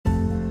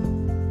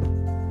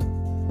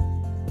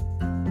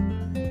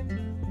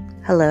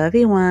Hello,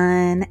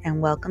 everyone,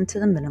 and welcome to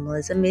the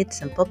Minimalism Made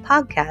Simple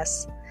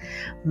podcast.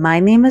 My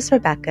name is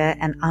Rebecca,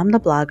 and I'm the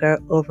blogger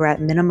over at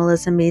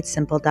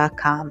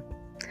minimalismmadesimple.com.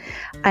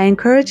 I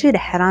encourage you to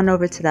head on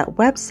over to that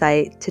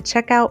website to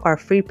check out our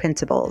free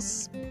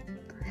printables.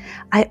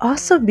 I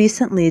also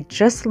recently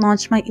just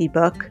launched my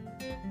ebook,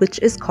 which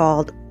is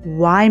called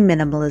Why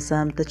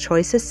Minimalism? The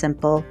Choice is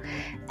Simple,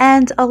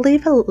 and I'll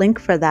leave a link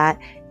for that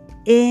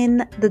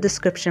in the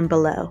description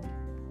below.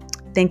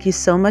 Thank you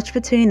so much for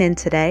tuning in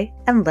today,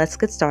 and let's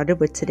get started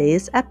with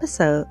today's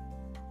episode.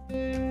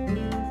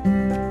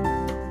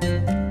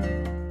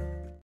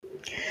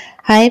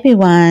 Hi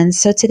everyone.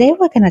 So today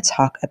we're going to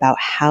talk about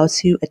how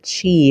to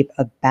achieve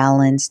a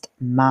balanced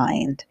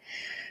mind.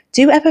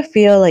 Do you ever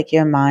feel like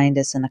your mind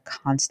is in a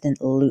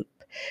constant loop?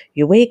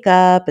 You wake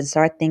up and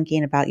start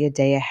thinking about your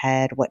day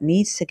ahead, what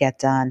needs to get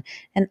done,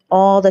 and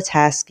all the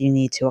tasks you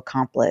need to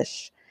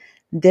accomplish.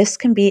 This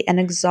can be an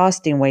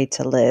exhausting way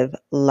to live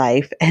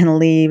life and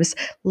leaves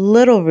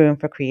little room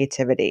for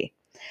creativity.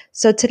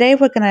 So, today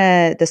we're going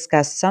to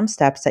discuss some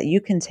steps that you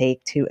can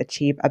take to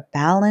achieve a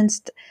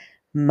balanced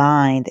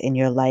mind in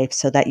your life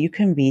so that you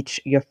can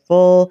reach your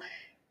full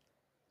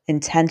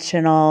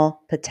intentional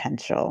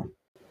potential.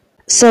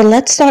 So,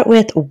 let's start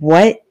with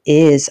what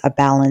is a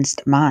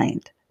balanced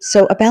mind?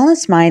 So, a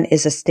balanced mind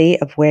is a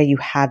state of where you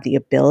have the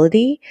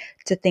ability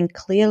to think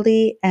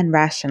clearly and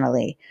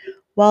rationally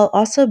while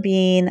also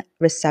being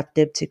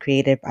receptive to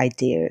creative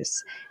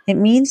ideas. It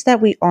means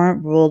that we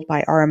aren't ruled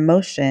by our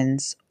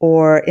emotions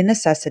or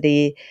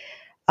thinking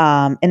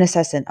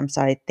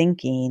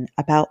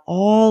about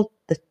all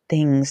the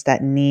things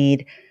that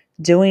need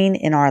doing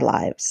in our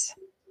lives.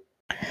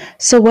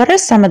 So, what are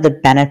some of the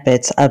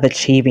benefits of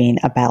achieving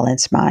a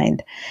balanced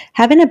mind?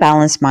 Having a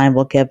balanced mind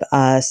will give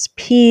us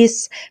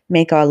peace,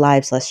 make our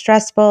lives less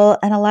stressful,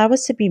 and allow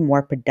us to be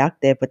more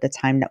productive with the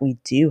time that we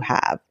do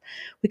have.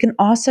 We can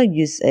also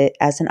use it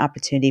as an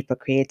opportunity for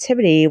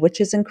creativity,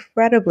 which is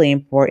incredibly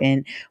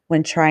important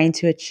when trying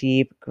to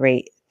achieve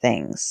great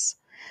things.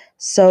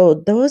 So,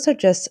 those are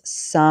just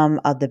some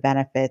of the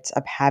benefits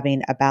of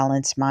having a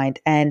balanced mind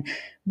and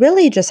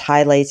really just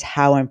highlights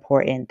how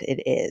important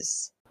it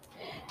is.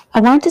 I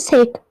want to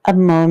take a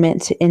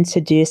moment to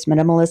introduce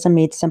Minimalism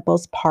Made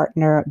Simple's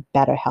partner,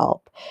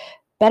 BetterHelp.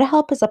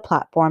 BetterHelp is a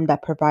platform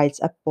that provides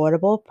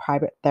affordable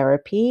private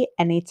therapy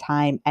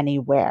anytime,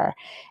 anywhere.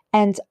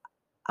 And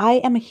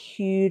I am a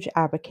huge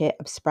advocate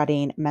of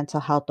spreading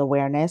mental health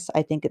awareness.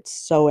 I think it's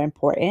so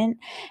important.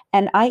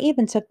 And I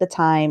even took the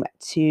time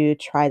to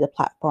try the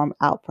platform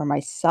out for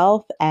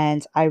myself.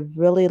 And I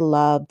really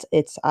loved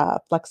its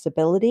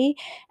flexibility.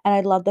 And I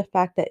love the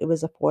fact that it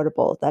was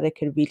affordable, that it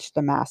could reach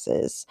the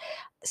masses.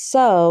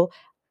 So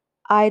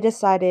I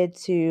decided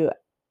to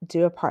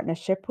do a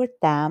partnership with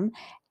them.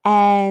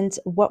 And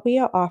what we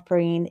are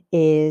offering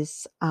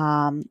is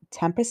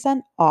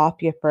 10%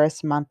 off your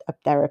first month of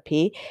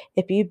therapy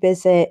if you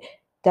visit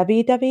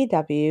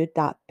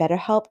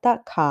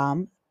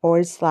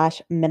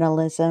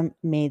www.betterhelp.com/minimalism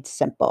made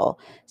simple.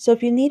 So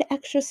if you need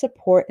extra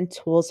support and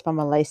tools from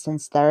a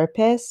licensed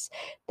therapist,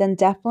 then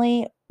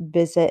definitely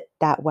visit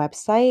that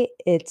website.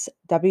 It's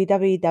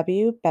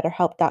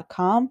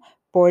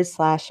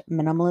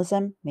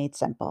www.betterhelp.com/minimalism made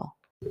simple.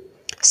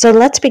 So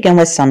let's begin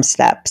with some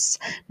steps.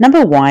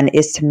 Number one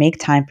is to make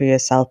time for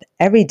yourself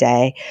every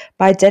day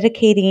by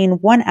dedicating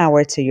 1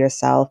 hour to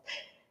yourself,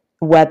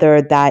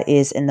 whether that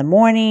is in the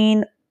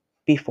morning,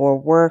 before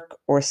work,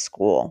 or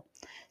school.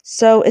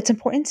 So it's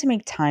important to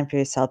make time for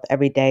yourself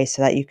every day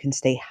so that you can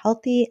stay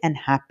healthy and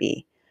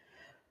happy.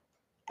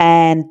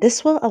 And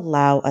this will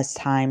allow us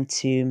time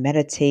to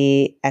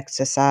meditate,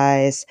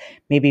 exercise,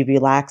 maybe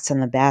relax in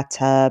the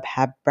bathtub,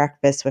 have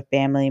breakfast with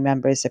family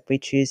members if we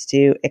choose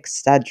to,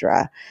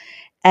 etc.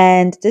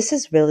 And this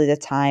is really the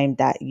time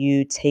that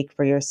you take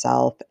for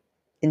yourself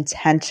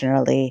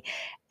intentionally,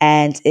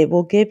 and it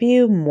will give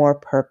you more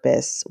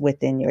purpose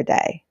within your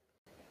day.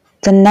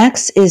 The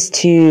next is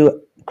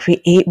to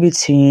create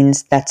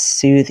routines that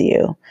soothe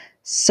you.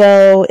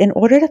 So, in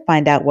order to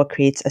find out what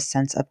creates a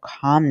sense of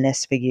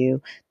calmness for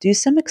you, do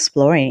some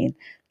exploring.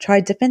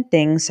 Try different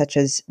things such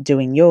as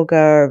doing yoga,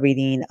 or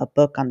reading a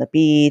book on the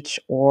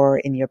beach, or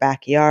in your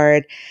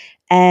backyard,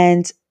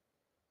 and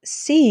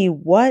see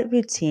what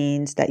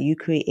routines that you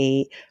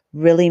create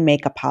really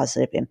make a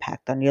positive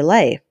impact on your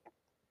life.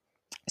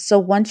 So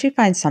once you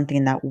find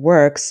something that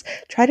works,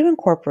 try to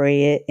incorporate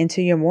it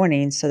into your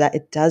morning so that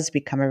it does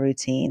become a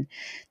routine.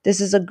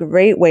 This is a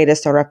great way to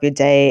start off your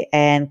day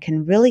and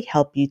can really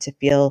help you to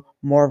feel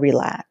more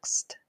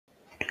relaxed.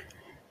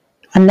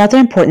 Another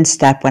important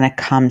step when it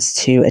comes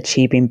to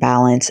achieving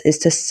balance is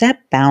to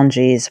set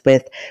boundaries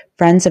with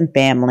friends and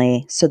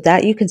family so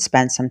that you can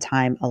spend some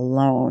time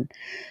alone.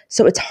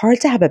 So it's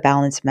hard to have a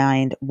balanced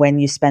mind when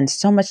you spend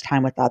so much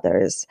time with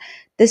others.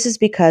 This is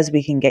because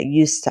we can get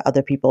used to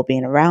other people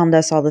being around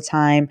us all the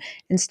time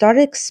and start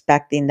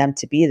expecting them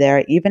to be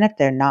there even if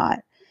they're not.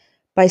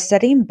 By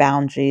setting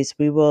boundaries,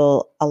 we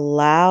will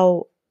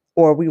allow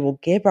or we will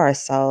give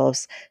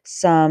ourselves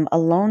some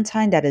alone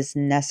time that is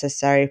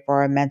necessary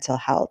for our mental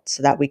health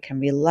so that we can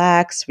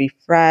relax,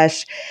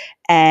 refresh,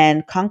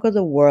 and conquer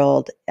the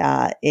world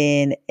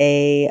in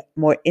a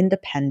more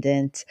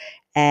independent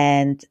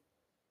and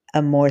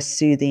a more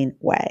soothing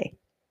way.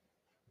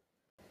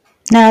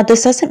 Now,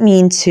 this doesn't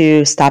mean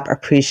to stop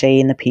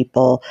appreciating the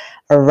people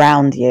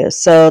around you.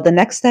 So, the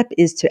next step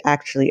is to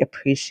actually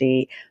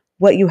appreciate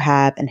what you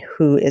have and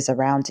who is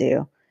around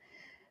you.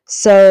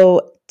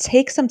 So,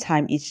 take some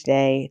time each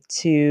day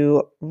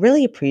to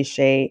really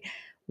appreciate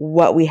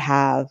what we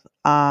have.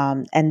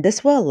 And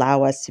this will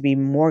allow us to be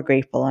more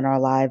grateful in our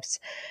lives,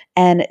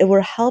 and it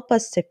will help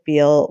us to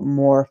feel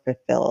more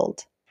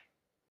fulfilled.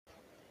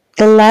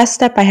 The last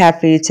step I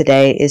have for you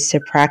today is to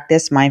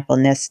practice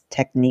mindfulness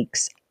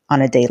techniques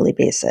on a daily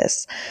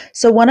basis.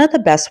 So, one of the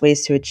best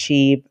ways to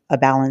achieve a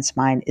balanced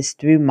mind is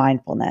through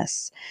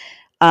mindfulness.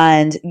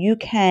 And you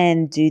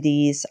can do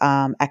these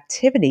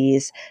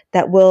activities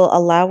that will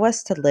allow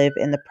us to live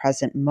in the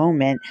present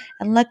moment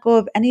and let go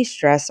of any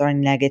stress or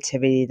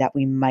negativity that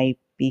we might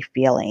be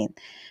feeling.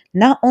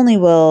 Not only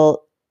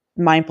will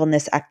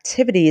mindfulness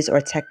activities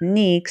or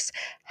techniques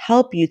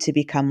help you to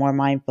become more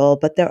mindful,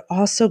 but they're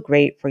also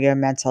great for your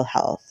mental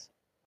health.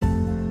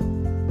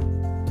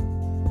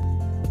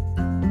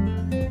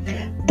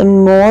 The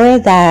more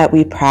that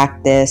we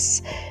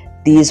practice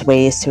these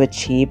ways to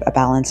achieve a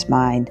balanced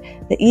mind,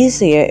 the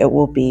easier it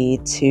will be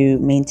to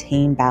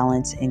maintain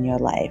balance in your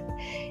life.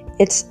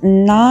 It's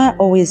not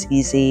always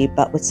easy,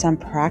 but with some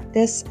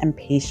practice and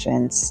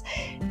patience,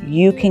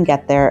 you can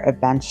get there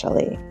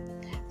eventually.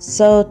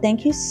 So,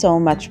 thank you so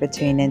much for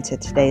tuning into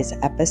today's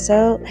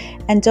episode.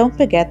 And don't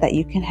forget that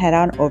you can head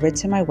on over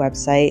to my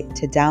website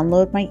to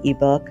download my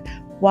ebook,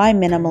 Why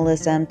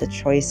Minimalism? The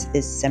Choice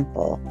is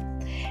Simple.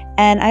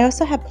 And I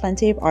also have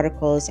plenty of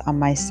articles on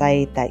my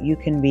site that you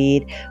can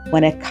read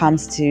when it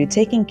comes to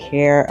taking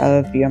care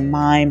of your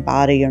mind,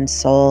 body, and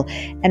soul,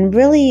 and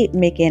really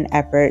making an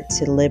effort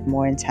to live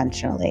more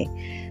intentionally.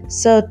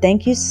 So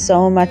thank you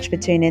so much for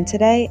tuning in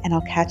today, and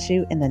I'll catch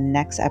you in the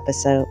next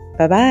episode.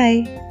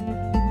 Bye-bye.